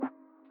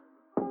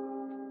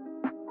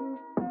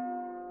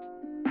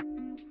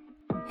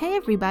Hey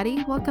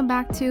everybody, welcome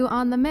back to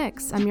On the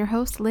Mix. I'm your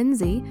host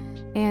Lindsay,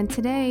 and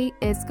today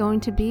is going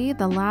to be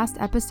the last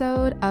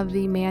episode of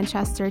the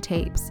Manchester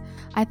tapes.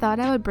 I thought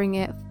I would bring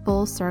it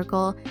full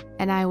circle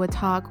and I would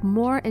talk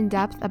more in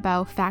depth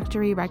about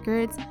Factory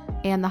Records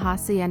and the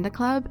Hacienda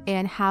Club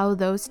and how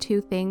those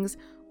two things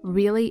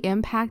really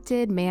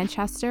impacted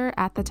Manchester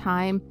at the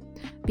time,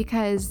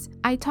 because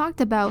I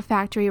talked about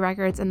Factory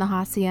Records and the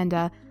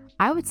Hacienda,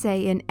 I would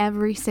say, in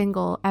every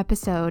single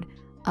episode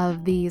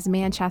of these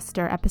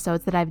Manchester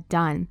episodes that I've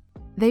done.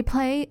 They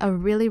play a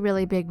really,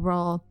 really big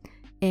role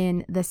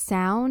in the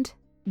sound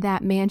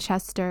that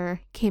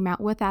Manchester came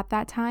out with at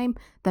that time,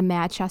 the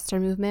Manchester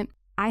movement.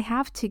 I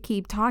have to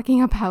keep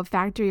talking about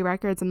Factory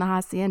Records and the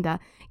Hacienda,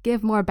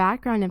 give more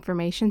background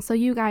information so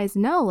you guys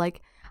know,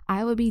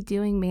 I would be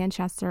doing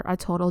Manchester a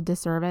total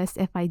disservice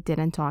if I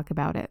didn't talk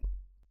about it.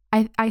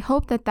 I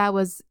hope that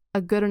was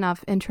a good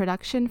enough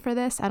introduction for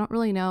this. I don't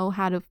really know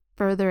how to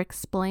further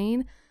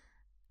explain.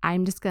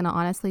 I'm just going to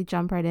honestly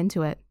jump right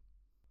into it.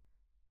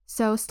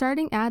 So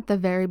starting at the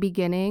very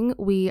beginning,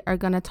 we are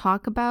going to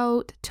talk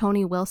about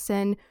Tony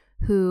Wilson,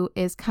 who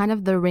is kind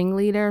of the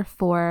ringleader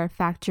for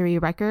Factory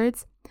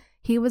Records.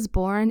 He was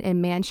born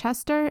in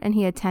Manchester and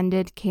he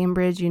attended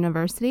Cambridge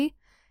University.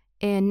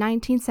 In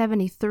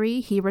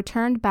 1973, he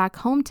returned back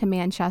home to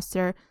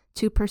Manchester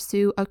to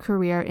pursue a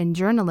career in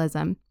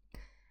journalism.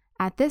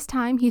 At this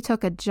time, he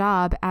took a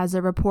job as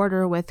a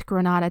reporter with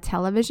Granada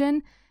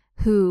Television,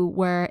 who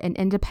were an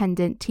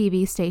independent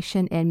TV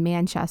station in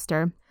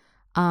Manchester.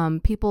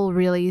 People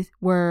really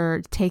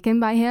were taken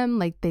by him,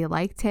 they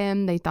liked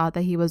him. They thought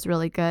that he was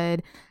really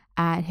good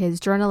at his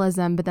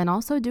journalism, but then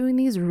also doing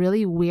these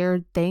really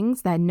weird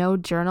things that no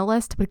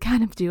journalist would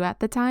kind of do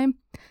at the time.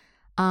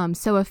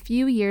 So a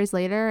few years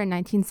later, in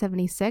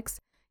 1976,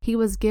 he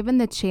was given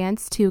the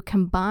chance to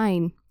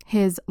combine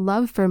his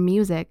love for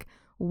music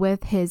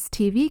with his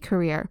TV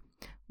career,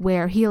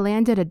 where he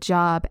landed a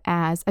job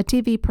as a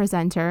TV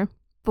presenter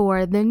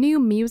for the new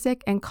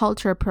music and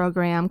culture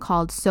program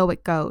called So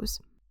It Goes.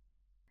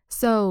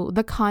 So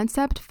the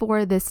concept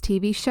for this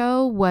TV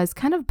show was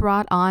kind of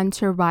brought on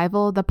to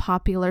rival the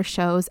popular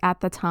shows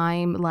at the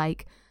time,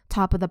 like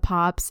Top of the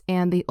Pops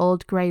and the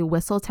Old Grey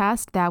Whistle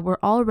Test, that were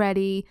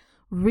already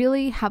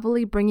really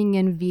heavily bringing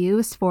in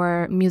views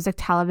for music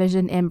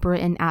television in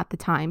Britain at the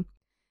time.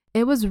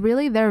 It was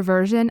really their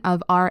version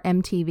of our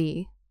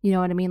MTV. You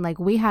know what I mean?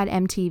 We had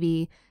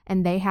MTV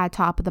and they had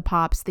Top of the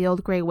Pops, the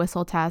Old Grey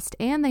Whistle Test,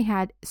 and they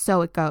had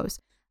So It Goes.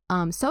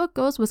 So It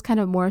Goes was kind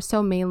of more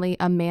so mainly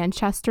a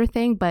Manchester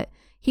thing, but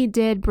he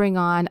did bring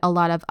on a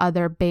lot of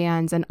other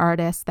bands and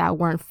artists that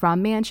weren't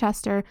from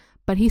Manchester,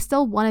 but he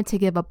still wanted to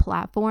give a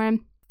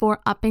platform for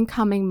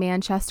up-and-coming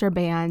Manchester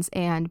bands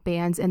and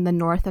bands in the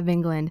north of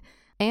England,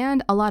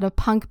 and a lot of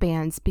punk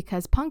bands,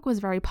 because punk was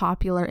very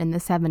popular in the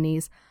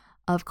 70s,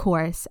 of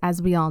course,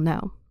 as we all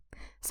know.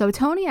 So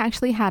Tony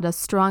actually had a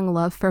strong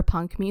love for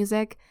punk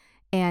music,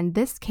 and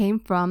this came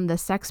from the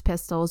Sex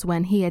Pistols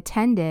when he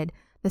attended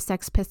the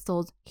Sex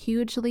Pistols'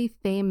 hugely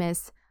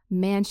famous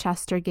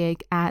Manchester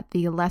gig at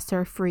the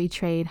Lesser Free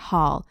Trade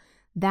Hall.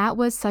 That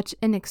was such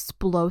an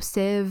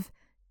explosive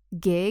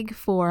gig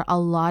for a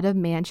lot of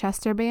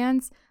Manchester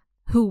bands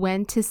who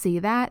went to see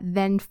that,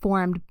 then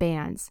formed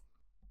bands.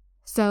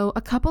 So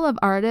a couple of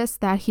artists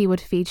that he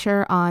would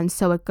feature on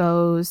So It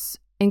Goes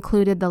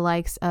included the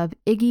likes of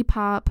Iggy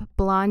Pop,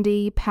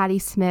 Blondie, Patti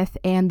Smith,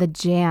 and The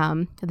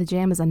Jam. The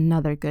Jam is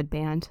another good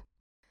band.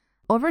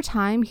 Over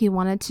time, he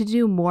wanted to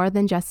do more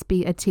than just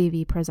be a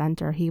TV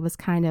presenter. He was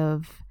kind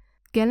of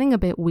getting a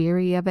bit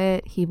weary of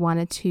it. He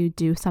wanted to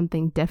do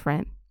something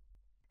different.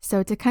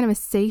 So to kind of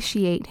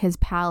satiate his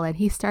palate,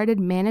 he started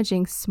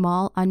managing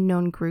small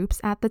unknown groups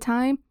at the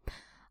time,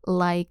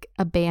 like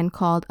a band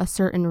called A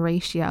Certain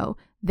Ratio.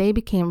 They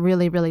became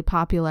really, really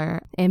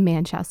popular in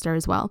Manchester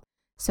as well.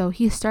 So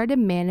he started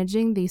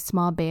managing these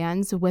small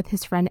bands with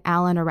his friend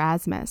Alan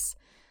Erasmus.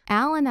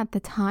 Alan at the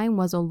time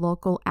was a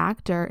local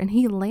actor, and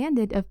he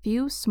landed a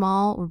few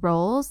small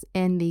roles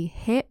in the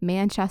hit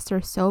Manchester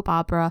soap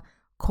opera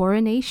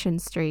Coronation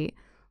Street.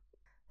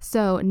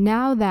 So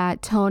now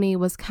that Tony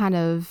was kind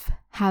of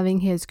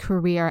having his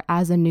career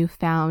as a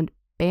newfound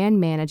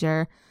band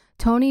manager,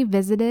 Tony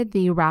visited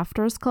the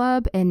Rafters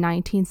Club in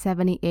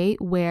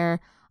 1978, where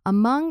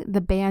among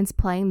the bands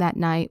playing that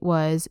night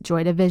was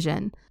Joy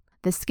Division.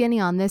 The skinny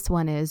on this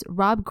one is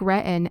Rob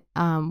Gretton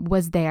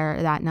was there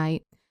that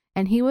night,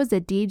 and he was a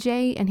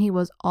DJ and he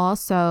was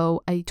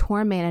also a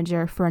tour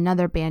manager for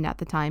another band at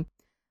the time.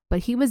 But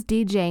he was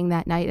DJing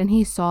that night and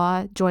he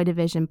saw Joy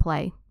Division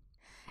play.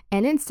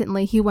 And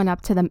instantly he went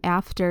up to them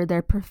after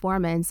their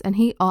performance and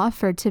he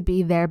offered to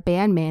be their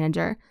band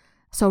manager.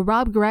 So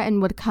Rob Gretton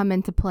would come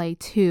into play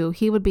too.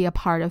 He would be a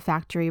part of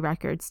Factory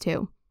Records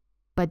too.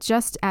 But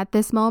just at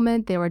this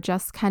moment, they were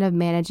just kind of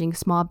managing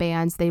small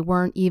bands. They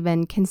weren't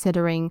even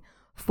considering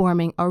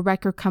forming a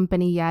record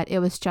company yet. It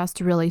was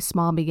just really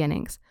small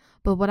beginnings.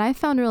 But what I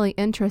found really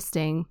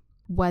interesting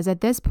was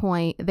at this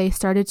point, they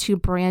started to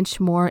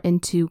branch more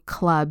into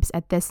clubs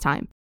at this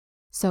time.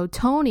 So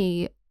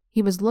Tony,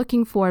 he was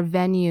looking for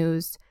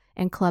venues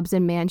and clubs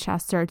in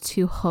Manchester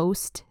to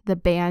host the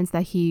bands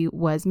that he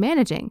was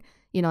managing.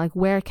 Like,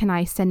 where can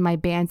I send my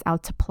bands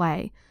out to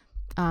play?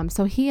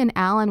 So he and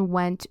Alan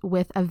went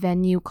with a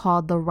venue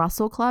called the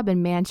Russell Club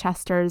in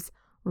Manchester's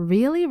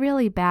really,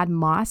 really bad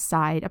Moss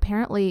Side.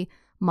 Apparently,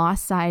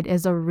 Moss Side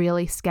is a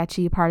really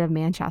sketchy part of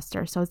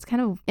Manchester. So it's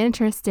kind of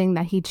interesting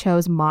that he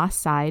chose Moss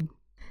Side.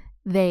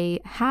 They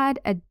had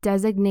a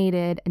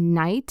designated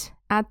night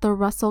at the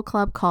Russell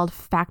Club called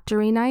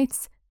Factory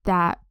Nights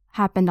that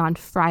happened on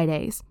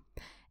Fridays.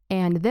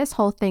 And this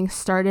whole thing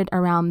started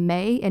around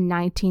May in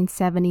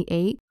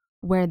 1978,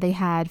 where they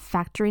had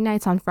Factory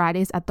Nights on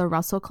Fridays at the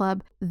Russell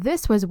Club.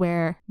 This was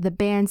where the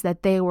bands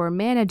that they were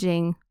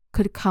managing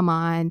could come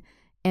on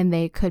and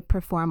they could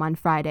perform on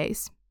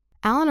Fridays.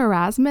 Alan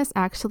Erasmus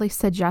actually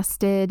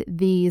suggested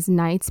these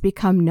nights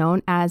become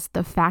known as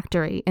the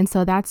Factory. And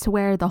so that's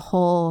where the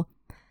whole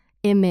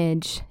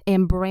image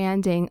and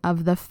branding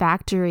of the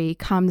Factory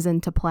comes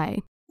into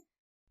play.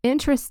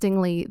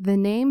 Interestingly, the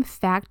name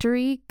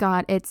Factory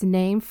got its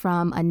name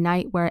from a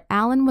night where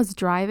Alan was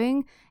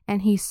driving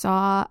and he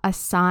saw a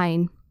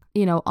sign,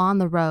 on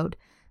the road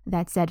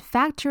that said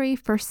Factory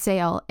for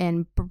sale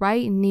in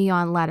bright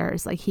neon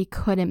letters. Like, he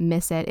couldn't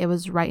miss it. It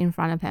was right in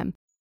front of him.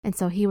 And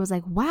so he was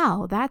like,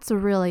 wow, that's a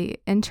really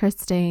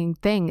interesting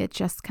thing. It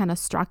just kind of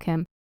struck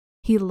him.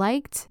 He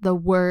liked the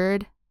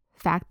word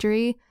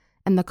factory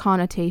and the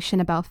connotation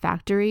about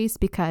factories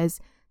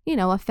because,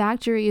 a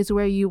factory is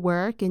where you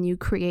work and you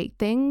create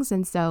things.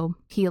 And so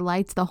he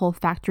liked the whole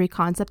factory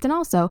concept. And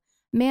also,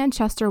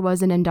 Manchester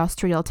was an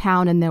industrial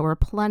town and there were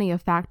plenty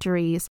of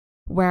factories,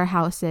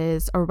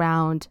 warehouses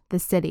around the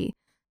city.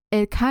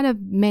 It kind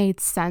of made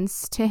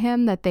sense to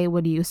him that they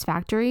would use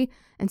factory.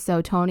 And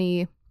so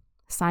Tony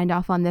signed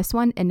off on this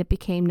one and it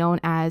became known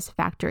as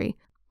Factory.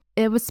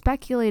 It was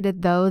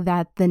speculated, though,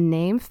 that the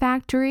name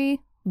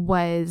Factory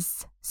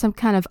was some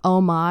kind of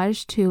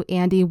homage to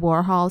Andy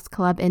Warhol's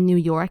club in New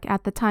York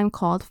at the time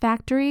called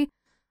Factory.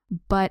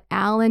 But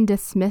Alan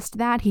dismissed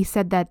that. He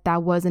said that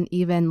that wasn't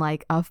even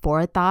like a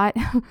forethought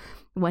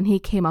when he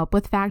came up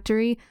with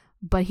Factory.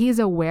 But he's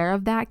aware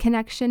of that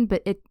connection,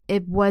 but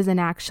it wasn't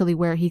actually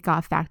where he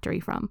got Factory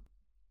from.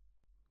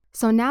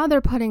 So now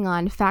they're putting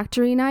on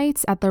Factory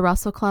Nights at the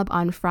Russell Club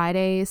on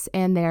Fridays,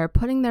 and they're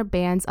putting their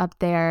bands up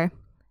there.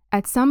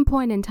 At some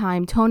point in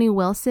time, Tony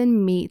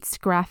Wilson meets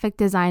graphic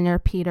designer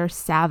Peter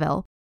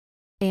Saville.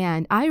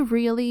 And I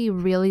really,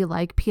 really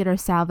like Peter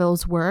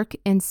Saville's work.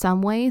 In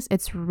some ways,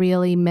 it's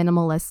really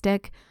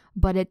minimalistic,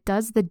 but it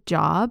does the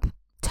job.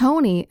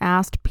 Tony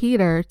asked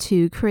Peter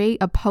to create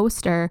a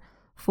poster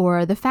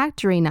for the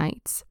Factory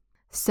Nights.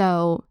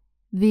 So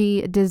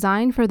the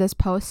design for this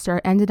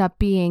poster ended up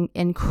being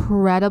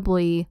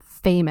incredibly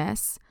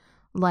famous.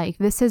 Like,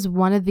 this is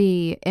one of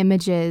the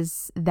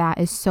images that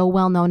is so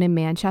well known in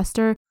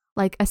Manchester.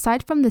 Like,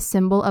 aside from the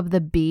symbol of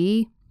the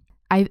bee,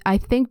 I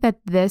think that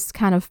this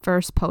kind of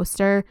first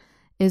poster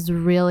is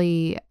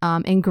really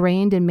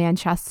ingrained in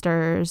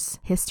Manchester's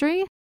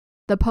history.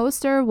 The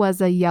poster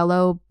was a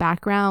yellow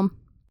background,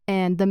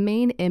 and the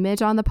main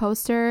image on the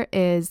poster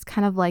is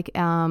kind of like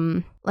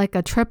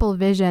a triple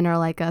vision or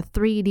like a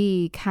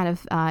 3D kind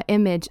of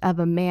image of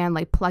a man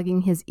like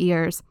plugging his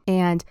ears.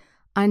 And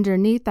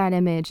underneath that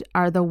image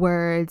are the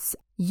words,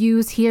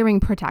 "Use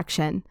hearing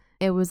protection."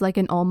 It was like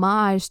an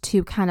homage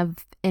to kind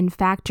of in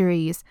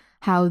factories,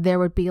 how there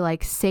would be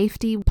like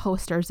safety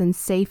posters and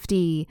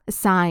safety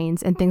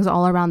signs and things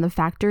all around the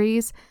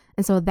factories.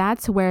 And so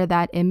that's where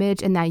that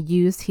image and that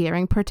 "use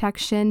hearing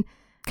protection"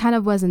 kind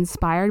of was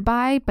inspired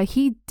by, but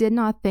he did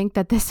not think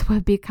that this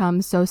would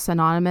become so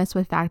synonymous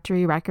with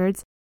Factory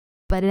Records,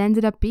 but it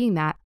ended up being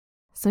that.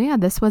 So yeah,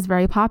 this was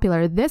very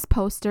popular. This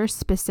poster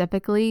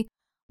specifically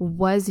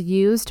was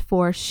used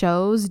for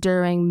shows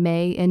during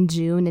May and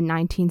June in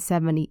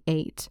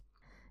 1978.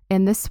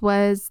 And this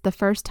was the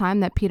first time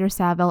that Peter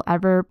Saville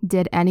ever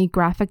did any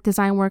graphic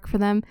design work for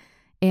them.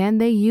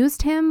 And they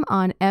used him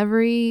on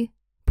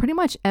pretty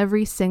much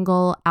every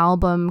single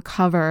album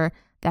cover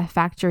that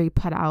Factory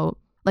put out.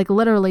 Like,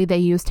 literally, they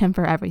used him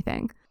for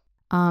everything.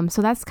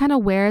 So that's kind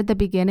of where the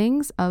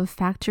beginnings of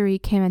Factory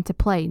came into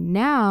play.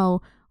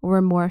 Now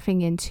we're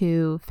morphing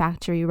into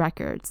Factory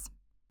Records.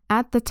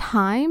 At the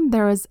time,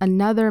 there was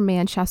another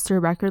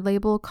Manchester record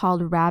label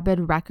called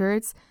Rabid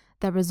Records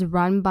that was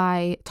run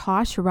by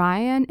Tosh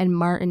Ryan and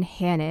Martin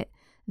Hannett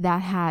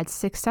that had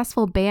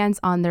successful bands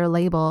on their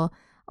label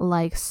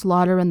like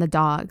Slaughter and the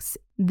Dogs.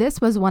 This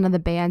was one of the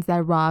bands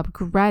that Rob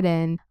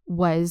Gredin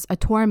was a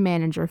tour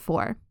manager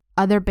for.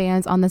 Other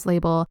bands on this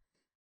label,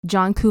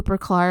 John Cooper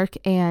Clarke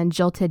and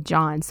Jilted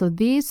John. So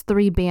these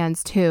three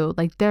bands too,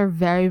 like, they're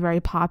very, very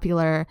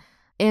popular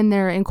and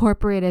they're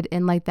incorporated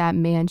in like that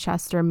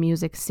Manchester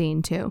music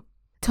scene too.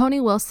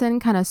 Tony Wilson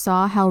kind of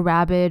saw how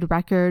Rabid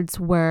Records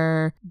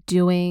were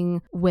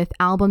doing with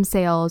album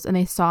sales, and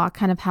they saw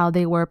kind of how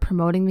they were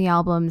promoting the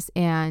albums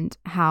and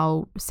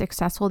how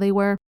successful they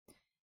were.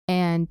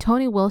 And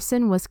Tony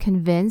Wilson was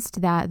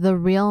convinced that the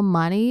real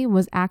money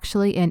was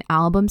actually in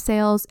album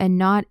sales and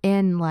not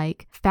in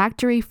like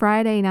Factory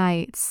Friday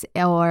nights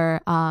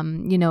or,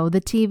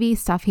 the TV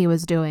stuff he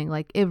was doing.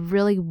 Like it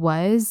really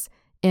was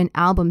in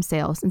album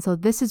sales. And so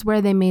this is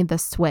where they made the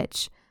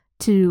switch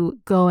to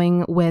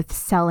going with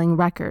selling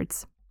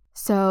records.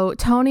 So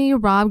Tony,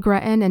 Rob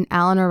Gretton, and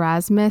Alan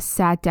Erasmus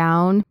sat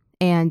down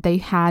and they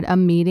had a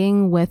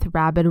meeting with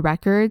Rabid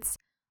Records.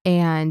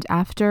 And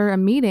after a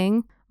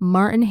meeting,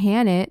 Martin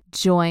Hannett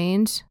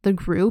joined the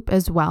group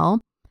as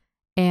well,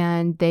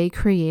 and they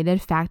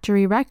created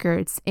Factory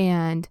Records.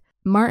 And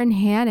Martin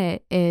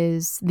Hannett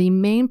is the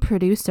main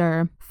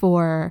producer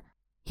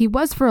he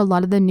was for a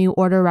lot of the New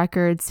Order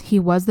records. He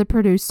was the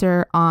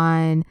producer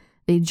on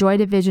the Joy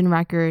Division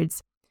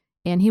records,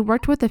 and he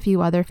worked with a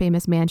few other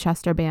famous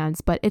Manchester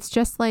bands. But it's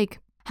just like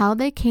how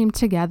they came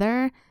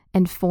together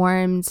and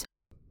formed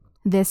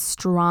this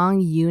strong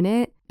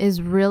unit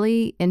is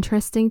really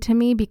interesting to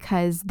me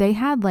because they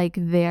had like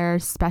their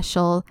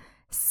special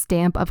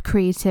stamp of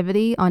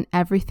creativity on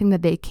everything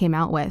that they came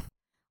out with.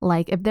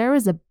 Like if there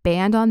was a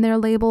band on their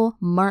label,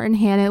 Martin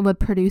Hannett would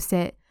produce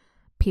it.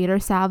 Peter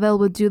Saville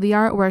would do the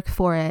artwork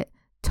for it.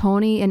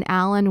 Tony and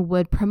Alan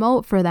would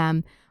promote for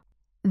them.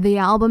 The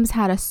albums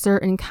had a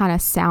certain kind of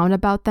sound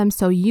about them.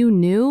 So you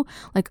knew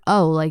like,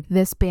 oh, like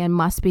this band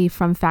must be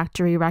from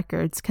Factory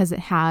Records because it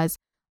has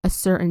a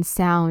certain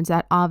sound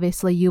that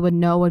obviously you would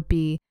know would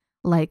be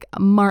like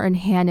Martin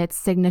Hannett's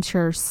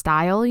signature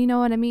style, you know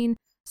what I mean?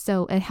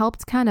 So it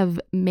helped kind of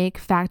make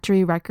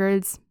Factory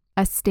Records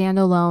a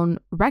standalone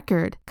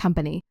record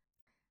company.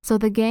 So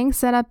the gang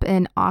set up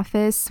an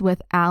office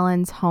with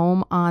Alan's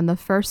home on the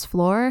first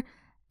floor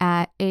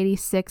at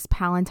 86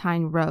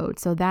 Palatine Road.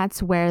 So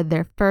that's where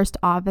their first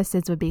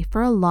offices would be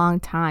for a long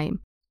time.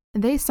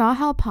 They saw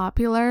how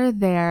popular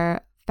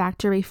their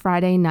Factory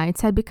Friday nights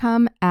had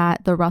become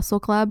at the Russell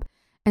Club.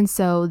 And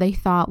so they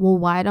thought, well,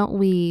 why don't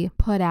we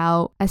put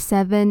out a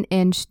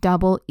 7-inch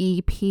double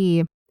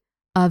EP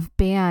of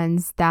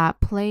bands that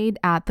played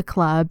at the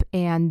club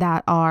and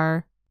that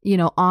are,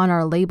 on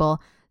our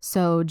label.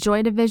 So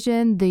Joy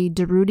Division, the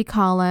Durruti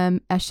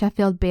Column, a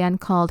Sheffield band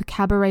called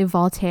Cabaret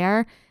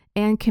Voltaire,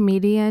 and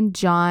comedian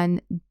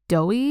John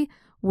Dowie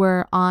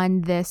were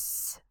on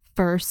this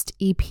first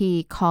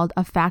EP called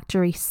A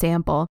Factory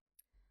Sample.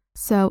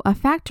 So A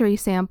Factory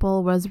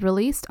Sample was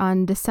released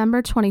on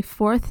December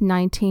 24th,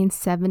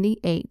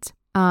 1978.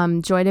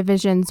 Joy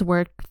Division's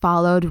work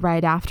followed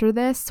right after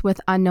this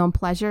with Unknown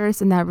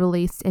Pleasures, and that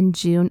released in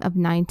June of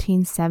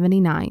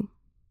 1979.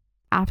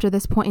 After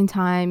this point in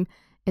time,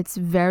 it's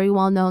very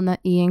well known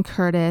that Ian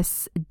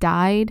Curtis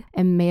died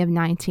in May of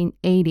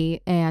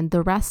 1980, and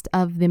the rest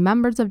of the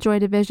members of Joy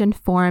Division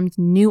formed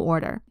New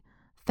Order.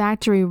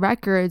 Factory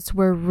Records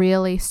were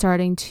really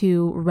starting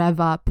to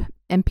rev up,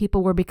 and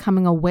people were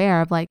becoming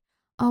aware of like,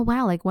 oh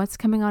wow, like what's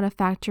coming out of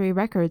Factory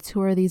Records?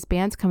 Who are these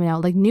bands coming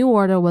out? Like New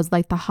Order was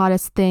like the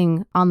hottest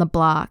thing on the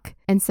block.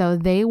 And so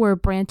they were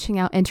branching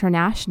out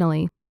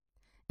internationally.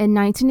 In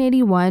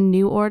 1981,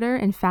 New Order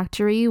and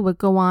Factory would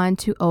go on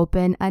to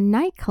open a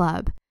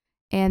nightclub.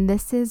 And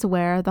this is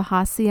where the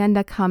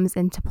Hacienda comes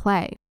into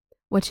play,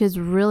 which is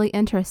really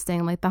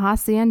interesting. Like the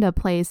Hacienda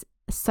plays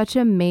such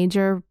a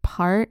major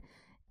part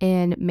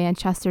in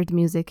Manchester's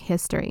music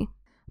history.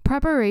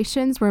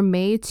 Preparations were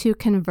made to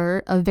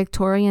convert a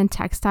Victorian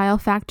textile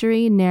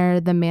factory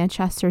near the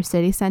Manchester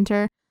city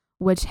centre,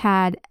 which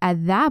had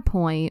at that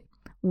point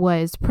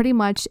was pretty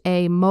much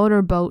a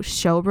motorboat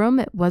showroom.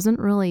 It wasn't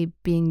really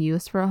being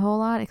used for a whole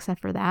lot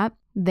except for that.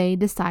 They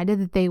decided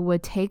that they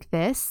would take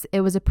this.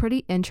 It was a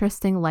pretty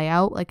interesting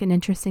layout, like an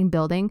interesting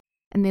building,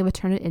 and they would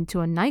turn it into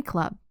a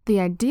nightclub. The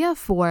idea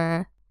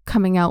for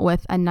coming out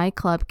with a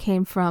nightclub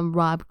came from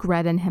Rob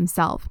Gretton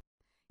himself.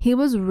 He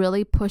was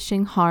really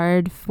pushing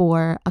hard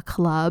for a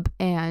club,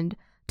 and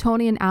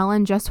Tony and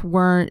Alan just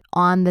weren't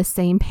on the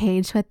same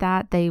page with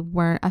that. They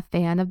weren't a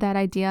fan of that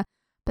idea,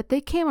 but they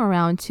came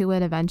around to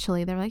it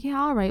eventually. They're like, yeah,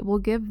 all right, we'll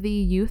give the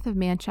youth of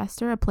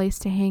Manchester a place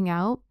to hang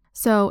out.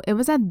 So it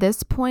was at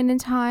this point in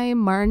time,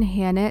 Martin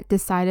Hannett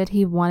decided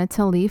he wanted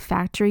to leave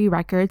Factory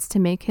Records to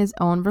make his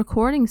own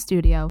recording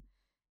studio.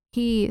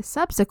 He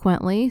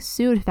subsequently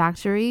sued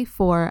Factory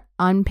for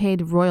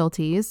unpaid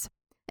royalties.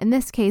 In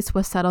this case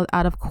was settled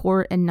out of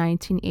court in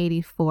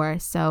 1984.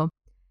 So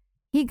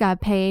he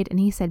got paid and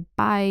he said,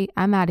 bye,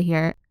 I'm out of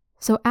here.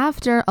 So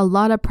after a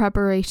lot of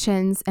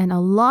preparations and a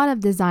lot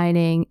of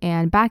designing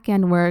and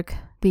back-end work,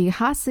 the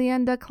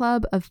Hacienda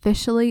Club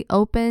officially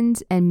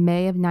opened in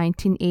May of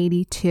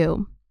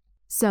 1982.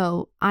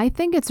 So I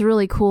think it's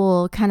really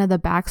cool, kind of the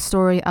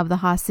backstory of the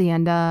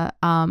Hacienda,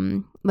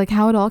 like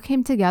how it all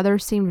came together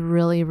seemed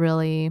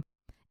really,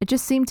 it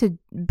just seemed to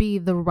be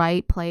the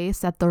right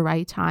place at the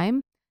right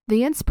time.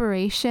 The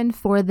inspiration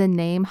for the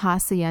name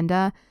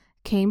Hacienda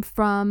came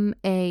from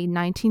a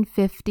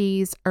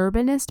 1950s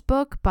urbanist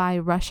book by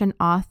Russian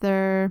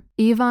author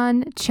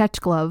Ivan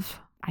Chechglov.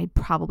 I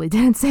probably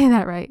didn't say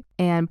that right.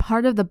 And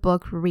part of the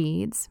book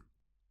reads,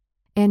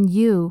 "And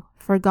you,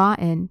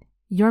 forgotten,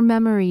 your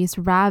memories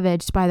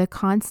ravaged by the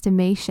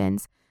consummation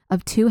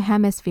of two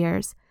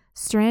hemispheres,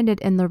 stranded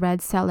in the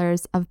red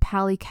cellars of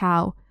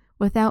Palikau,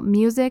 without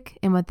music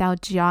and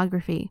without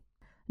geography,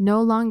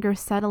 no longer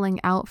settling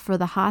out for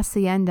the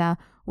hacienda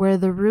where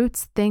the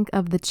roots think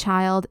of the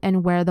child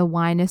and where the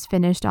wine is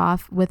finished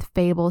off with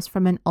fables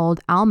from an old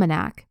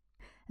almanac.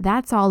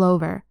 That's all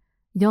over.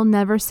 You'll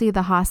never see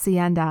the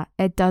hacienda.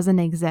 It doesn't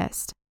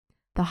exist.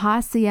 The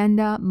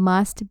hacienda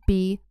must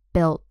be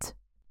built.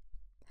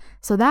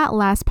 So that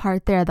last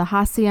part there, the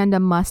hacienda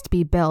must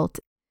be built.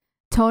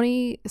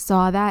 Tony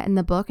saw that in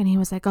the book and he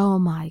was like, oh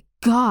my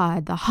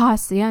God, the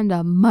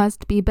hacienda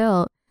must be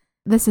built.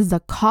 This is a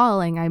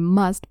calling. I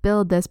must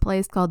build this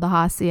place called the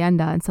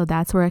hacienda. And so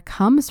that's where it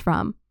comes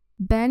from.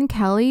 Ben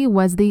Kelly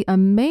was the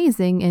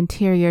amazing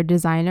interior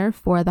designer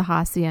for the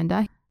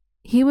hacienda.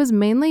 He was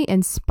mainly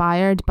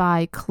inspired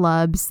by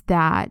clubs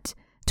that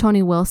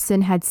Tony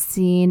Wilson had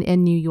seen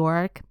in New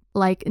York.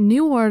 Like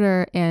New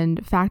Order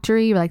and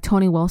Factory, like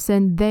Tony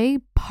Wilson, they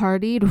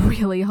partied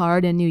really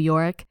hard in New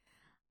York.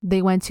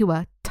 They went to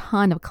a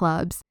ton of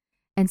clubs.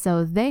 And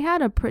so they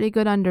had a pretty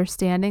good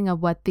understanding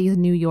of what these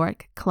New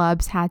York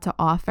clubs had to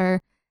offer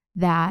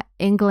that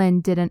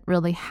England didn't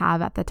really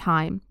have at the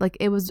time. Like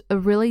it was a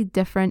really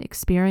different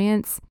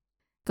experience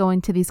going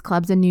to these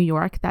clubs in New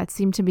York that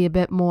seemed to be a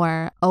bit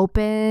more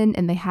open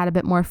and they had a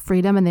bit more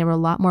freedom and they were a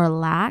lot more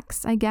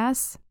lax, I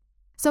guess.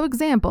 So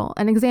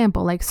an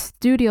example like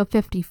Studio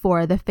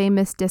 54, the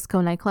famous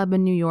disco nightclub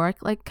in New York,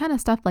 like kind of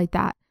stuff like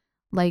that.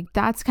 Like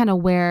that's kind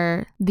of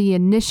where the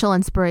initial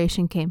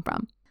inspiration came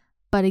from.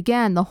 But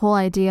again, the whole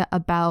idea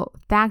about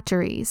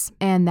factories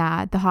and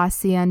that the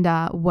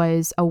hacienda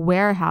was a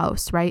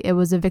warehouse, right? It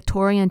was a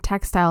Victorian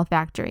textile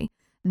factory.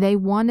 They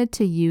wanted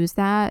to use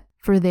that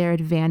for their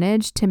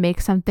advantage to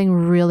make something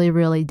really,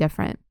 really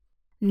different.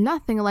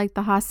 Nothing like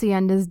the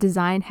hacienda's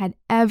design had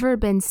ever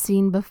been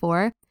seen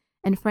before.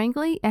 And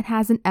frankly, it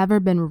hasn't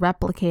ever been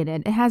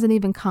replicated. It hasn't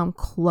even come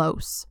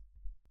close.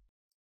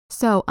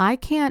 So I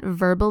can't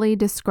verbally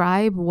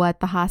describe what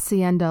the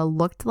hacienda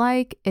looked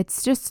like.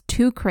 It's just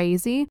too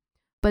crazy.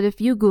 But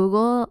if you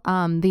Google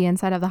the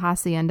inside of the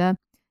hacienda,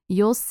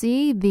 you'll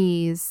see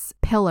these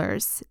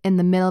pillars in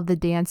the middle of the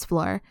dance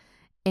floor.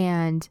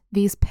 And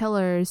these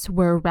pillars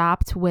were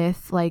wrapped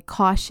with like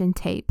caution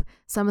tape.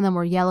 Some of them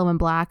were yellow and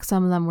black.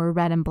 Some of them were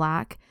red and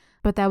black.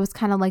 But that was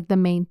kind of like the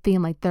main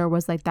theme. Like there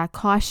was like that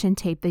caution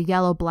tape, the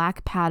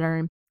yellow-black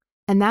pattern.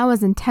 And that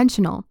was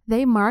intentional.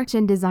 They marked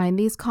and designed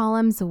these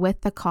columns with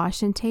the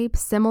caution tape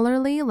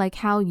similarly like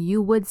how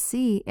you would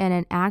see in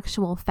an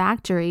actual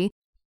factory,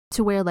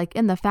 to where like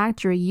in the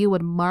factory you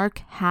would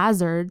mark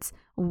hazards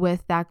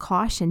with that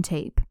caution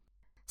tape.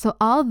 So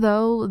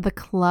although the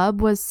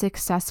club was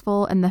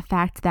successful in the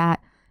fact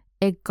that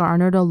it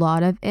garnered a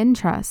lot of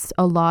interest,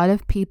 a lot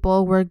of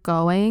people were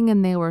going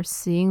and they were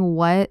seeing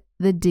what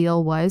the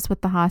deal was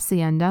with the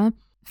hacienda.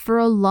 For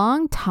a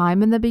long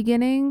time in the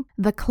beginning,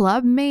 the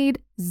club made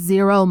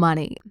zero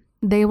money.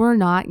 They were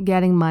not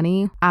getting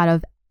money out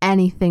of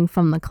anything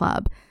from the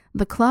club.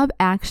 The club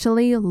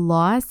actually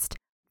lost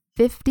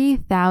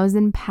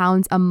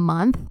 £50,000 a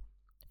month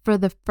for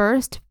the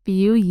first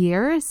few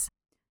years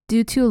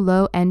due to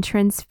low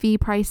entrance fee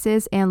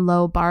prices and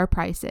low bar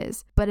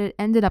prices. But it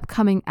ended up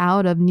coming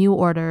out of New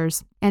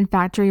Order's and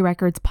Factory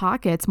Records'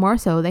 pockets more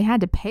so. They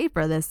had to pay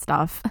for this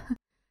stuff.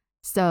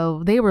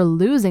 So they were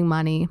losing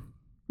money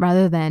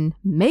rather than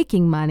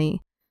making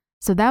money.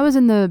 So that was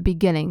in the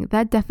beginning.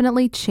 That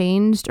definitely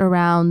changed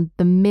around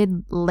the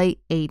mid-late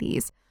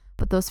 80s.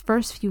 But those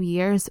first few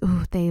years,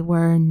 they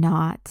were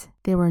not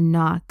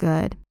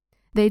good.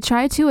 They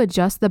tried to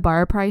adjust the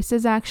bar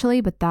prices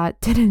actually, but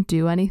that didn't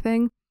do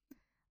anything.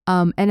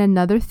 And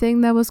another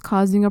thing that was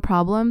causing a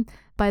problem,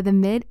 by the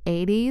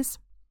mid-80s,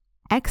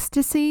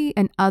 ecstasy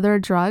and other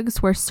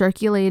drugs were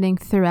circulating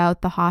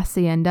throughout the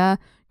hacienda,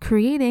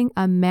 creating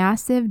a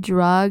massive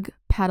drug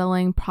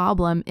peddling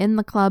problem in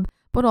the club,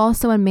 but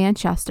also in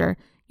Manchester.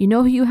 You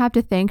know who you have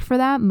to thank for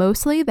that?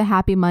 Mostly the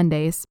Happy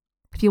Mondays.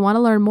 If you want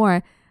to learn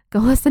more, go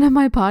listen to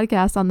my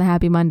podcast on the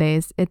Happy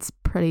Mondays. It's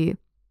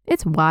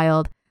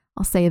wild.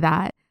 I'll say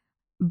that.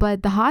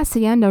 But the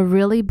hacienda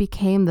really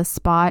became the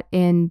spot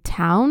in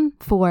town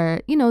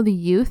for, the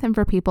youth and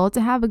for people to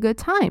have a good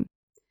time.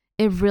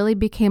 It really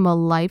became a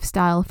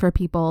lifestyle for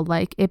people.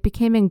 Like it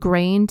became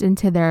ingrained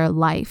into their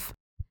life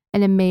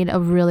and it made a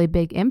really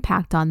big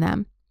impact on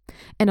them.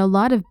 And a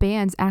lot of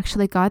bands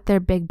actually got their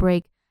big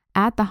break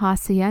at the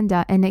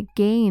hacienda and it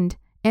gained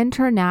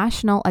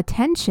international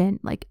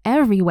attention like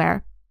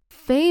everywhere.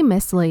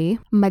 Famously,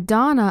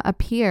 Madonna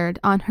appeared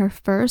on her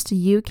first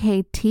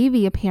UK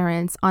TV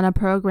appearance on a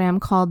program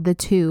called The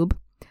Tube,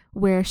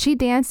 where she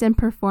danced and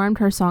performed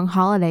her song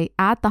Holiday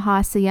at the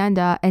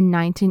hacienda in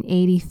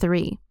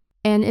 1983.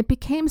 And it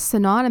became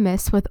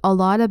synonymous with a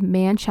lot of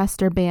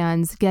Manchester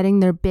bands getting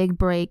their big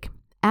break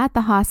at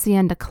the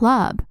Hacienda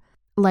Club.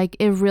 Like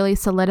it really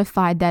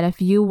solidified that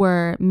if you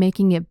were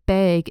making it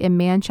big in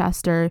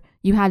Manchester,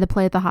 you had to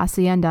play at the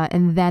Hacienda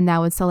and then that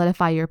would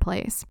solidify your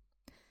place.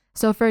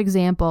 So for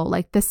example,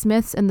 like the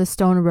Smiths and the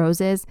Stone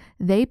Roses,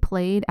 they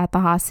played at the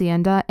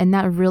Hacienda and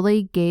that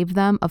really gave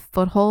them a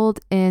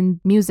foothold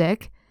in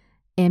music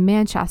in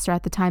Manchester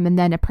at the time, and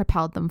then it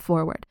propelled them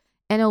forward.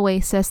 And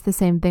Oasis, the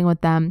same thing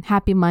with them.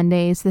 Happy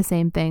Mondays, the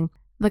same thing.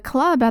 The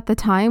club at the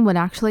time would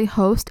actually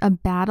host a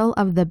Battle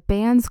of the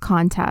Bands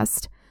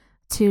contest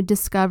to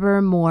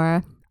discover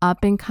more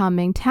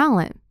up-and-coming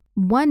talent.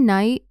 One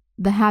night,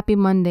 the Happy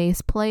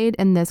Mondays played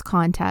in this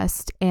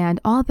contest, and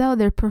although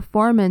their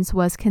performance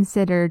was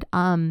considered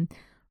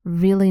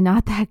really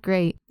not that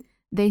great,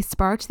 they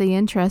sparked the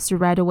interest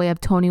right away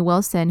of Tony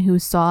Wilson, who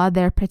saw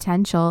their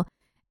potential,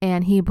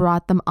 and he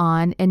brought them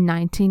on in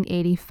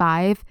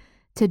 1985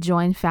 to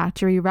join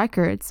Factory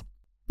Records.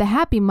 The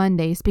Happy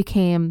Mondays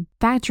became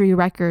Factory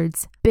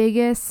Records'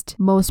 biggest,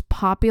 most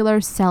popular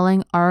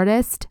selling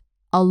artist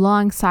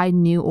alongside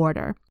New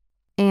Order.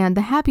 And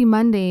the Happy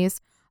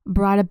Mondays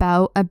brought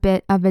about a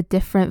bit of a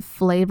different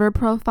flavor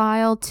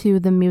profile to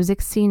the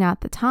music scene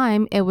at the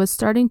time. It was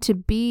starting to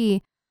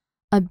be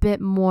a bit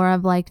more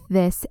of like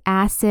this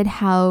acid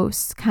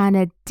house kind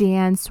of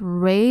dance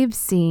rave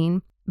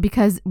scene,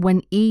 because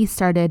when E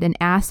started and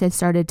acid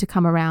started to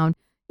come around,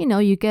 you know,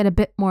 you get a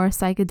bit more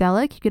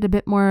psychedelic, you get a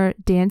bit more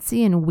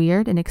dancey and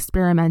weird and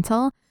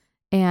experimental.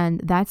 And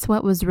that's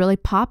what was really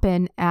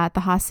popping at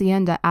the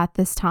Hacienda at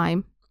this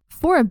time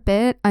for a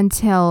bit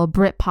until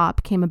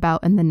Britpop came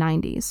about in the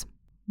 90s.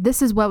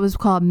 This is what was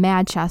called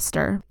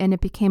Manchester, and it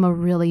became a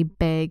really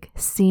big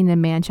scene in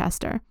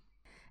Manchester.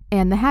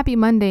 And the Happy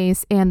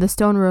Mondays and the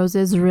Stone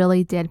Roses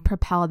really did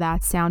propel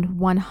that sound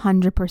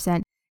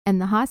 100%. And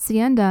the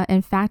Hacienda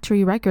and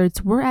Factory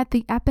Records were at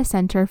the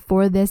epicenter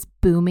for this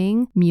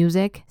booming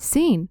music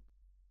scene.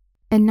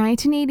 In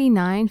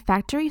 1989,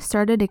 Factory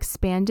started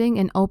expanding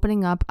and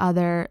opening up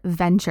other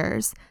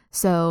ventures.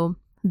 So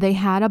they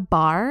had a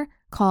bar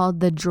called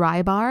the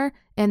Dry Bar,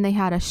 and they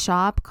had a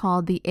shop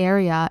called the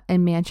Area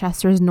in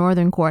Manchester's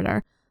northern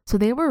quarter. So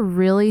they were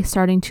really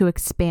starting to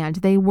expand.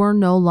 They were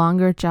no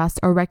longer just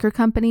a record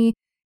company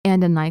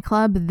and a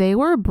nightclub. They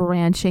were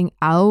branching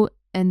out,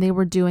 and they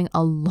were doing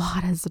a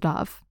lot of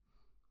stuff.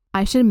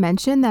 I should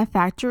mention that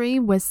Factory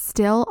was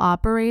still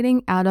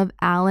operating out of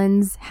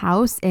Allen's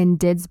house in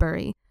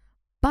Didsbury.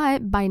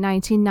 But by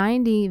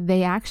 1990,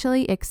 they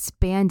actually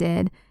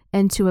expanded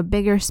into a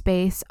bigger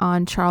space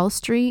on Charles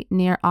Street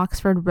near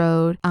Oxford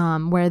Road,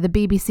 where the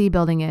BBC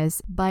building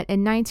is. But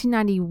in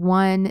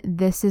 1991,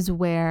 this is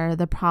where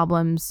the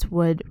problems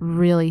would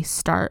really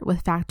start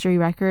with Factory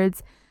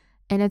Records.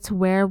 And it's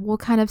where we'll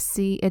kind of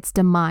see its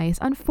demise,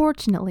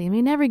 unfortunately. I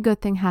mean, every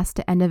good thing has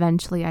to end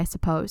eventually, I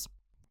suppose.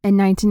 In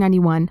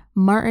 1991,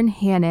 Martin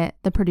Hannett,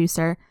 the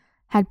producer,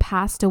 had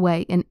passed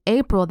away in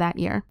April that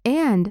year.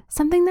 And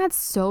something that's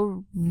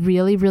so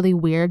really, really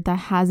weird that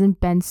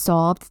hasn't been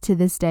solved to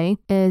this day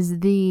is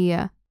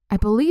I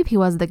believe he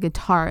was the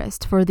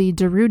guitarist for the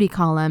Durruti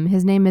Column.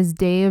 His name is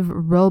Dave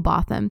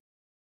Robotham.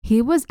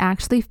 He was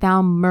actually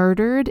found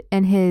murdered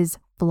in his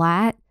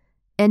flat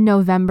in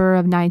November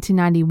of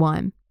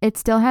 1991. It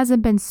still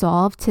hasn't been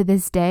solved to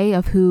this day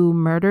of who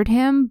murdered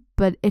him,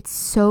 but it's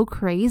so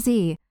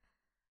crazy.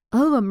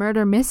 Oh, a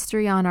murder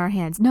mystery on our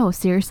hands. No,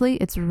 seriously,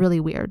 it's really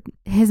weird.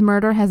 His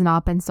murder has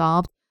not been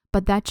solved,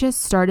 but that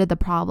just started the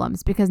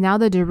problems because now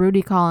the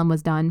Durruti Column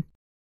was done.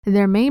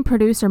 Their main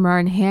producer,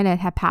 Martin Hannett,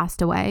 had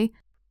passed away.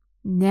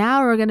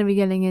 Now we're going to be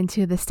getting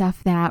into the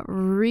stuff that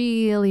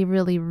really,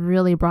 really,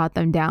 really brought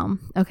them down.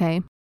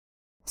 Okay.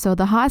 So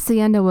the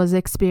Hacienda was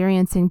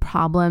experiencing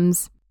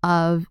problems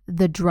of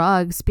the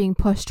drugs being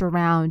pushed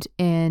around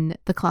in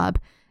the club,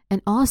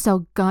 and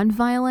also gun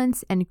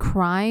violence and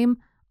crime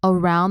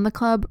around the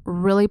club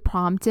really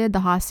prompted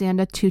the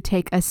Hacienda to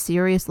take a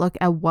serious look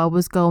at what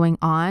was going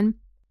on.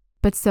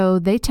 But so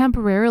they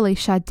temporarily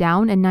shut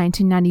down in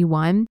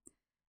 1991,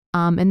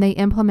 and they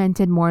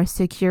implemented more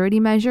security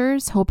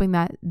measures, hoping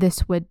that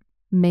this would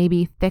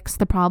maybe fix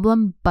the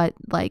problem, but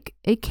like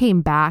it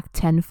came back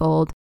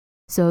tenfold.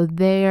 So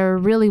there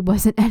really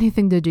wasn't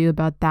anything to do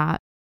about that.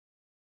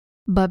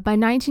 But by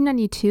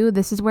 1992,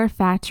 this is where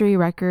Factory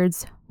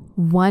Records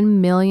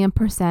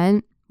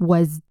 1,000,000%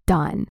 was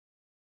done.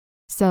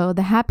 So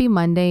the Happy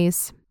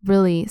Mondays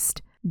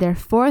released their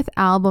fourth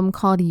album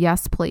called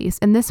Yes Please,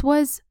 and this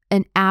was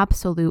an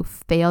absolute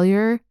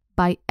failure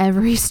by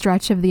every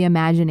stretch of the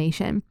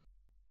imagination.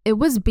 It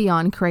was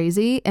beyond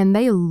crazy, and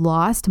they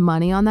lost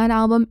money on that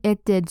album.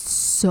 It did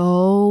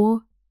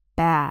so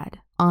bad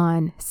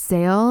on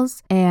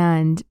sales,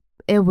 and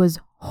it was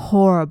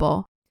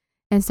horrible.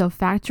 And so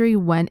Factory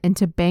went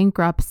into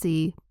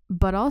bankruptcy,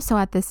 but also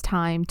at this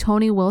time,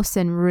 Tony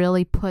Wilson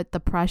really put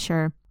the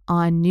pressure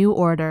on New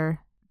Order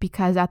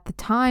because at the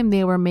time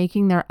they were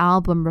making their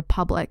album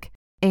Republic.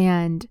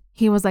 And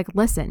he was like,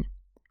 listen,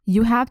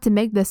 you have to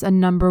make this a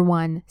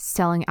 #1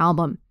 selling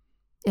album.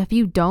 If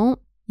you don't,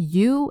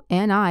 you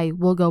and I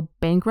will go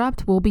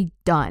bankrupt. We'll be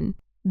done.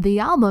 The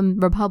album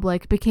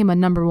Republic became a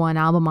 #1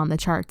 album on the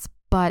charts,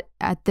 but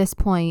at this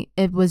point,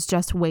 it was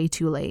just way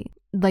too late.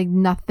 Like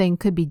nothing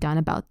could be done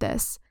about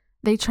this.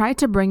 They tried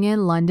to bring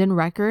in London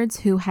Records,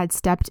 who had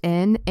stepped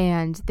in,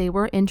 and they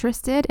were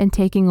interested in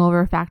taking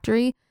over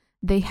Factory.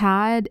 They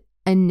had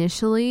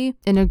initially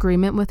an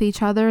agreement with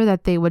each other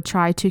that they would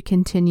try to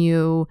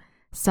continue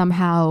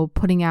somehow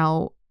putting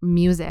out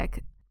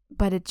music.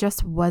 but it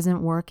just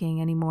wasn't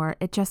working anymore.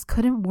 It just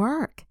couldn't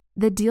work.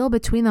 The deal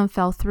between them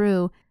fell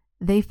through.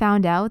 They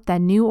found out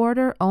that New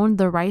Order owned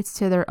the rights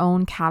to their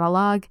own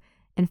catalog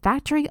and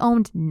Factory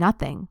owned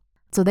nothing.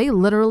 So they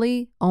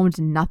literally owned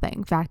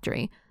nothing,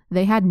 Factory.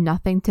 They had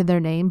nothing to their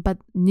name, but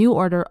New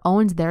Order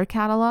owned their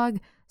catalog.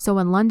 So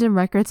when London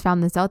Records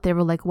found this out, they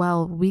were like,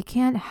 well, we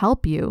can't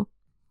help you.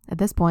 At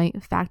this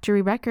point,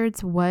 Factory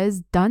Records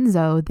was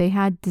donezo. They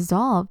had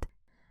dissolved.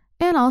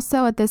 And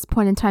also at this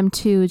point in time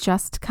too,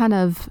 just kind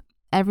of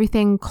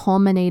everything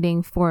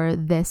culminating for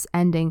this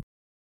ending,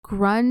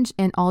 grunge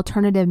and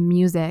alternative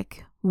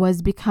music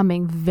was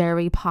becoming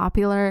very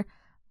popular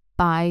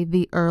by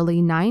the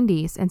early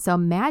 90s. And so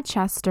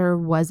Manchester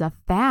was a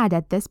fad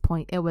at this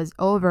point. It was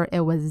over.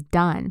 It was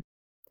done.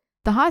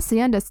 The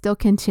Hacienda still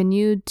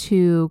continued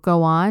to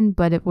go on,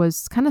 but it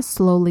was kind of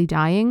slowly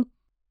dying.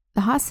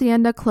 The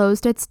Hacienda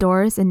closed its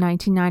doors in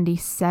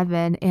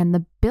 1997 and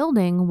the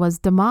building was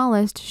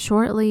demolished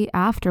shortly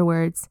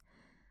afterwards.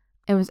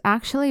 It was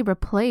actually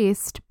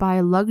replaced by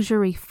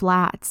luxury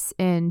flats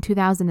in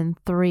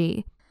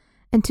 2003.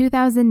 In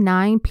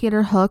 2009,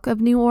 Peter Hook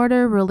of New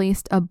Order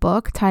released a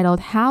book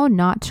titled How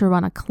Not to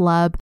Run a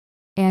Club,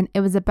 and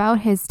it was about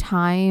his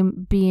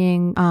time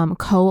being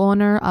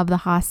co-owner of the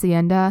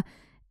Hacienda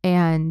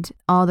and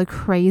all the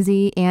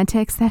crazy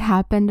antics that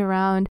happened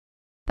around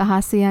the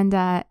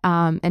Hacienda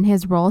and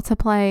his role to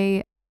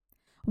play.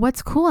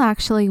 What's cool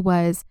actually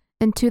was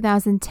in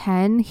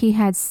 2010, he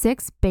had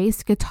 6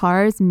 bass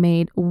guitars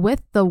made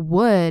with the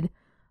wood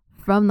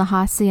from the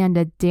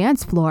Hacienda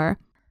dance floor.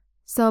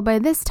 So by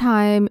this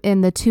time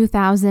in the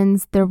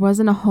 2000s, there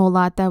wasn't a whole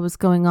lot that was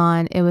going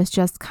on. It was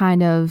just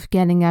kind of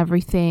getting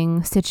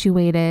everything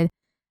situated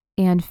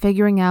and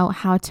figuring out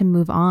how to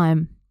move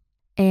on.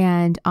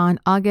 And on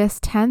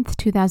August 10th,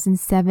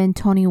 2007,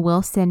 Tony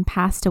Wilson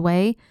passed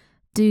away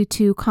due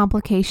to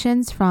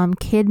complications from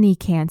kidney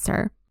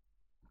cancer.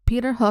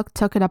 Peter Hook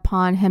took it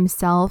upon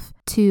himself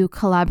to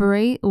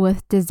collaborate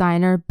with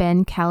designer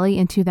Ben Kelly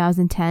in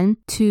 2010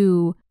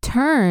 to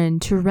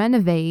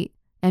renovate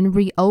and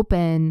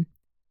reopen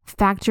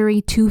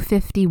Factory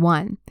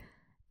 251.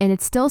 And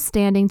it's still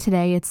standing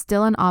today. It's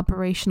still an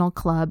operational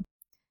club.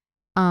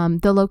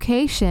 The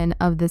location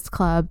of this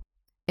club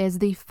is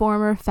the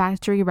former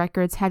Factory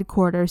Records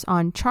headquarters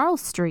on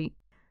Charles Street.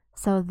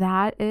 So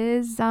that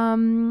is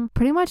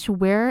pretty much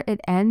where it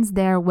ends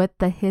there with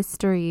the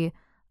history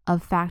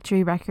of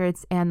Factory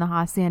Records and the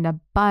Hacienda.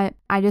 But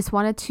I just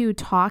wanted to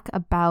talk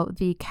about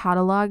the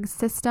catalog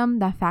system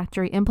that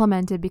Factory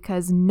implemented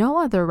because no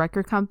other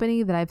record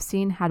company that I've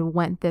seen had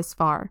went this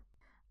far.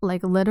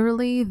 Like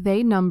literally,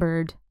 they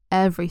numbered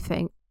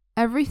everything.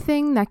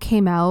 Everything that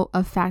came out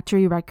of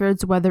Factory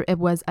Records, whether it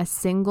was a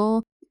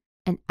single,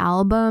 an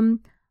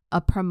album,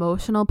 a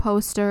promotional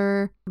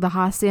poster, the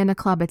Hacienda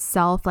Club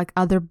itself, like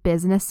other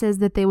businesses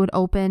that they would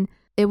open,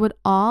 it would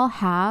all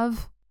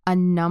have a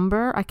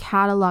number, a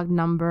catalog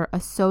number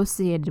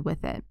associated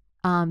with it.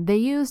 They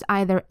used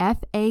either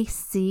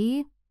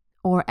FAC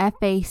or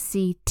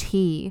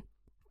FACT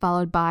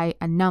followed by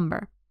a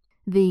number.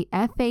 The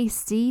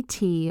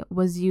FACT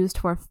was used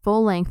for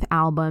full-length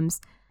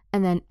albums,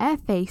 and then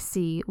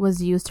FAC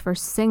was used for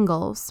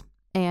singles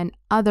and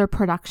other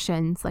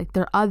productions, like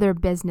their other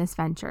business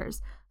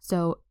ventures.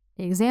 So,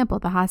 example,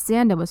 the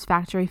Hacienda was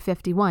Factory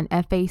 51,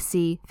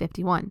 FAC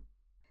 51.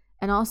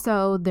 And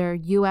also their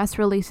US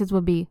releases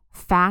would be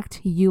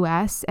Fact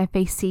US,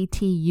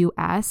 FACT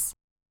US.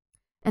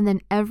 And then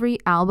every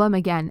album,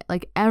 again,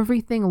 like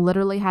everything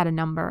literally had a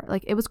number.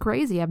 Like it was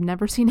crazy. I've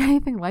never seen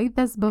anything like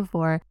this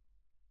before.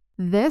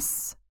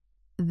 This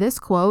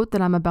quote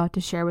that I'm about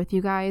to share with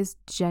you guys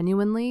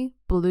genuinely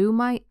blew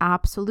my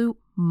absolute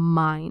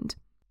mind.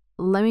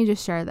 Let me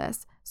just share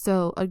this.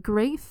 So a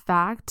great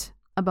fact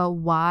about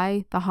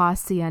why the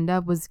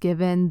Hacienda was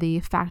given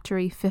the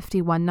Factory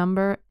 51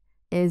 number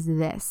is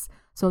this.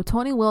 So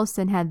Tony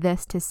Wilson had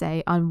this to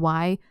say on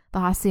why the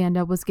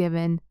Hacienda was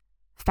given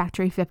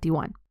Factory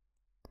 51.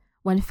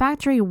 When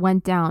Factory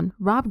went down,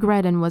 Rob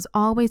Gredin was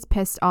always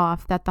pissed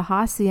off that the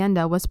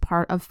Hacienda was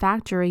part of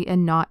Factory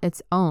and not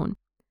its own.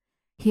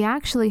 He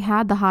actually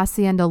had the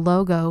Hacienda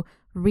logo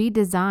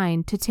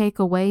redesigned to take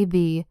away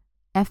the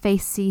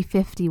FAC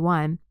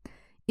 51,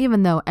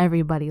 even though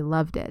everybody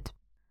loved it.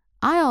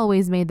 I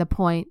always made the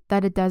point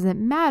that it doesn't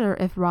matter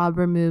if Rob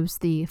removes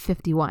the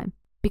 51,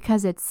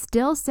 because it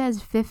still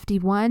says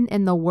 51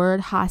 in the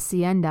word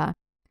Hacienda,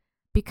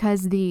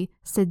 because the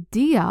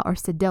Cedilla or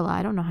Cedilla,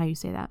 I don't know how you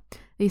say that,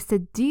 the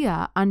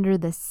Cedilla under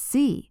the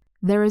C,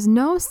 there is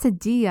no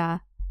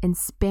Cedilla in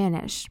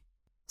Spanish.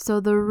 So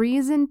the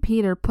reason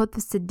Peter put the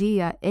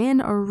Cedilla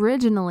in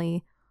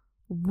originally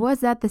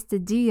was that the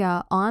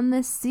Cedilla on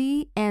the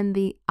C and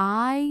the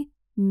I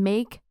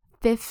make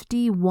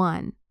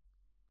 51.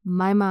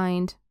 My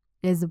mind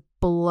is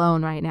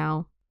blown right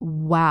now.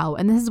 Wow.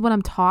 And this is what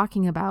I'm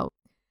talking about.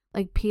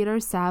 Like Peter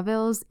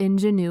Saville's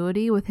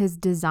ingenuity with his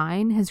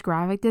design, his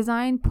graphic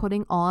design,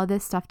 putting all of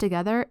this stuff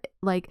together.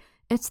 Like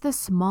it's the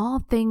small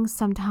things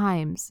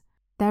sometimes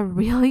that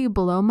really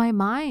blow my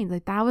mind.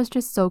 Like that was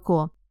just so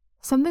cool.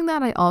 Something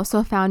that I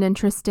also found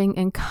interesting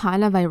and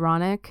kind of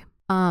ironic,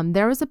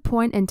 there was a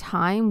point in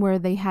time where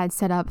they had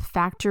set up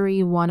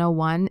Factory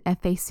 101,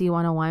 FAC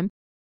 101.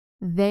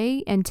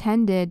 They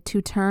intended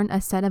to turn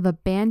a set of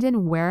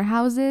abandoned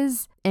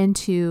warehouses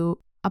into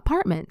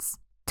apartments.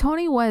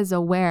 Tony was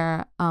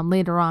aware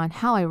later on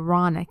how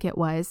ironic it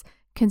was,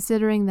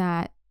 considering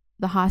that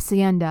the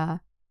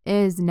hacienda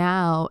is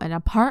now an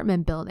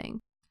apartment building.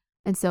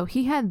 And so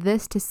he had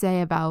this to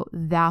say about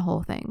that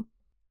whole thing.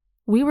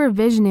 We were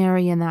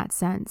visionary in that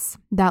sense,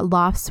 that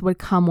lofts would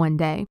come one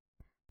day,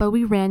 but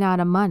we ran out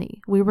of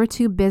money. We were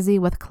too busy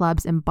with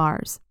clubs and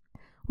bars.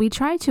 We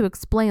tried to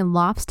explain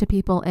lofts to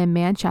people in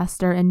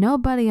Manchester and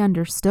nobody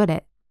understood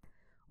it.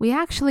 We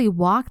actually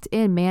walked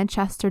in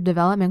Manchester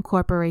Development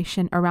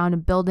Corporation around a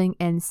building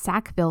in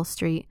Sackville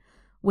Street,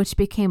 which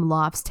became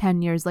lofts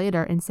 10 years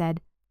later, and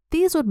said,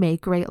 these would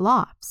make great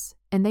lofts.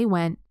 And they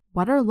went,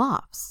 what are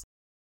lofts?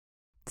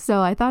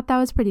 So I thought that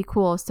was pretty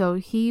cool. So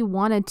he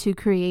wanted to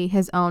create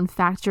his own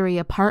factory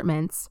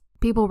apartments.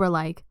 People were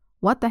like,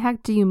 what the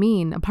heck do you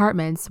mean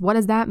apartments? What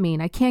does that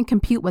mean? I can't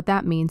compute what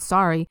that means.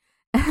 Sorry.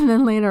 And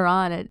then later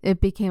on,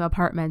 it became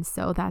apartments.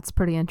 So that's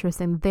pretty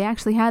interesting. They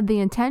actually had the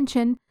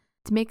intention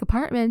to make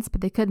apartments,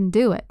 but they couldn't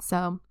do it.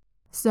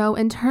 So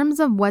in terms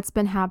of what's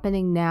been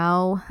happening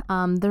now,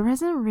 there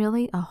isn't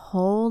really a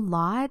whole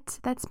lot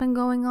that's been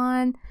going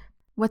on.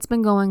 What's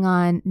been going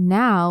on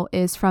now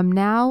is from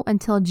now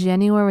until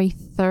January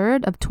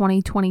 3rd of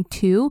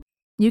 2022,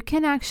 you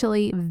can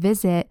actually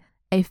visit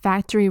a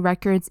Factory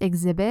Records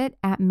exhibit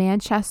at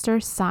Manchester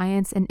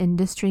Science and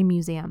Industry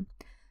Museum.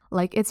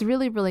 Like, it's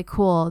really, really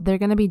cool. They're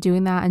going to be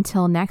doing that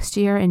until next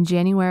year in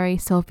January.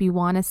 So if you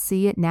want to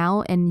see it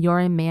now and you're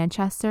in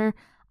Manchester,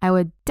 I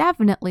would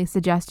definitely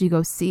suggest you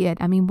go see it.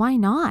 I mean, why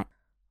not?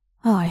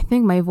 Oh, I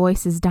think my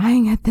voice is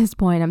dying at this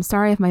point. I'm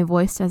sorry if my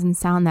voice doesn't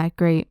sound that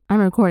great. I'm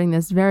recording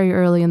this very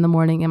early in the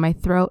morning and my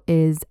throat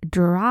is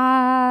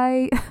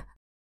dry.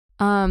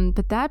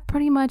 But that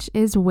pretty much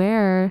is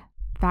where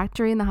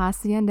Factory and the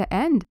Hacienda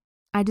end.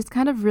 I just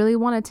kind of really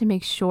wanted to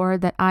make sure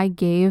that I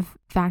gave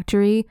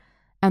Factory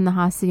and the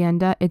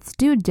Hacienda its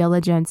due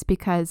diligence,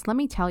 because let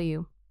me tell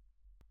you,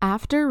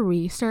 after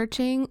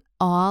researching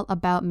all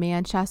about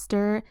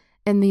Manchester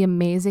and the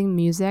amazing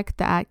music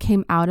that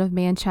came out of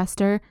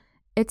Manchester,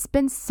 it's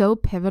been so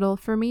pivotal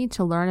for me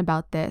to learn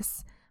about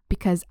this,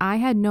 because I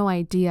had no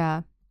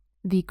idea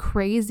the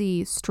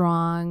crazy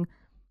strong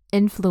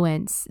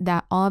influence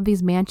that all of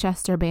these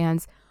Manchester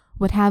bands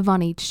would have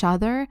on each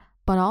other,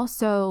 but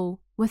also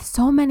with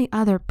so many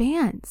other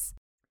bands.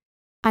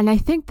 And I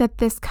think that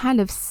this kind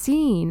of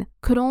scene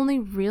could only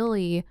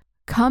really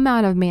come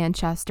out of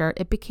Manchester.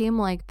 It became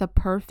like the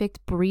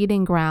perfect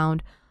breeding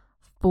ground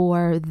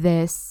for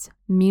this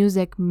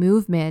music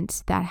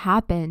movement that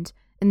happened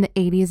in the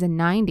 80s and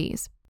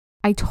 90s.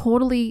 I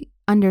totally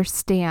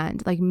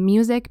understand. Like,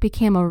 music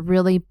became a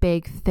really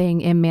big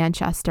thing in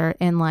Manchester,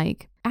 and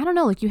like, I don't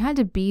know, like, you had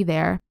to be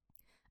there.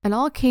 It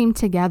all came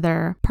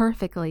together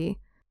perfectly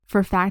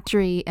for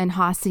Factory and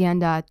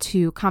Hacienda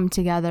to come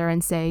together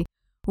and say,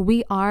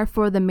 we are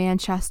for the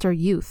Manchester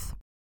youth.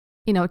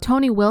 You know,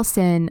 Tony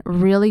Wilson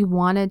really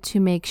wanted to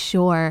make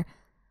sure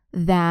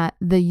that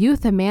the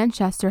youth of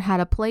Manchester had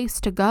a place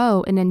to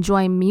go and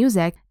enjoy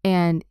music,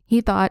 and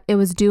he thought it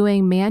was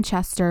doing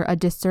Manchester a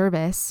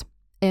disservice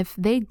if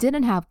they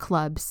didn't have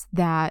clubs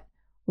that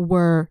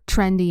were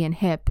trendy and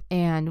hip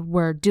and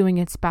were doing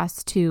its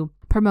best to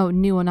promote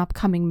new and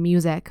upcoming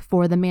music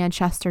for the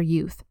Manchester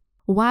youth.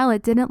 While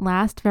it didn't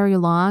last very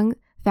long,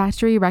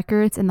 Factory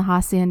Records and the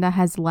Hacienda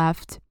has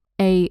left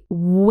a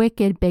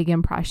wicked big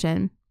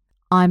impression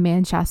on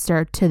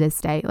Manchester to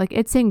this day. Like,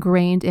 it's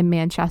ingrained in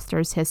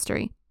Manchester's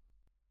history.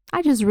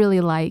 I just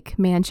really like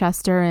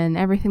Manchester and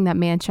everything that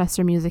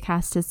Manchester music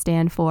has to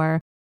stand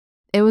for.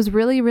 It was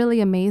really,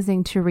 really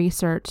amazing to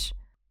research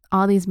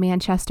all these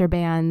Manchester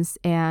bands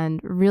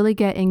and really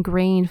get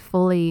ingrained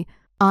fully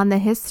on the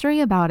history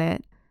about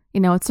it. You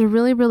know, it's a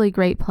really, really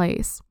great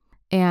place.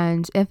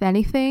 And if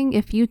anything,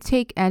 if you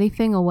take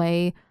anything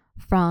away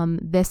from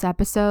this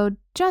episode,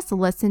 just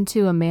listen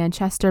to a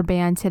Manchester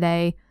band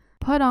today,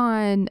 put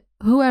on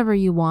whoever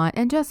you want,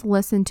 and just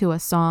listen to a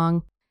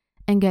song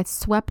and get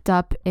swept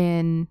up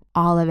in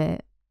all of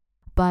it.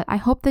 But I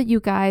hope that you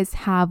guys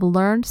have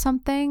learned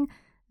something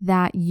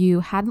that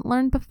you hadn't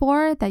learned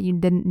before, that you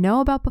didn't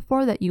know about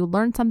before, that you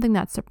learned something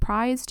that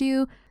surprised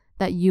you,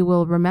 that you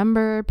will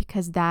remember,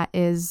 because that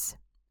is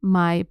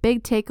my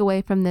big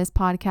takeaway from this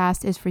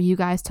podcast, is for you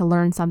guys to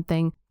learn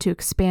something to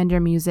expand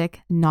your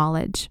music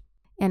knowledge.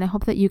 And I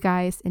hope that you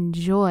guys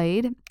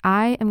enjoyed.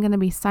 I am going to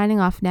be signing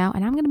off now,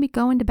 and I'm going to be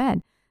going to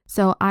bed.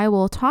 So I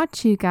will talk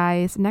to you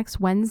guys next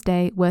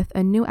Wednesday with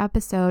a new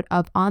episode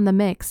of On the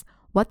Mix.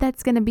 What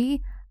that's going to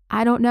be,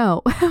 I don't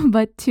know,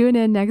 but tune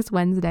in next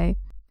Wednesday.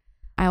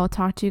 I will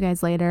talk to you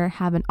guys later.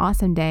 Have an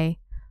awesome day.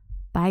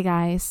 Bye,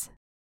 guys.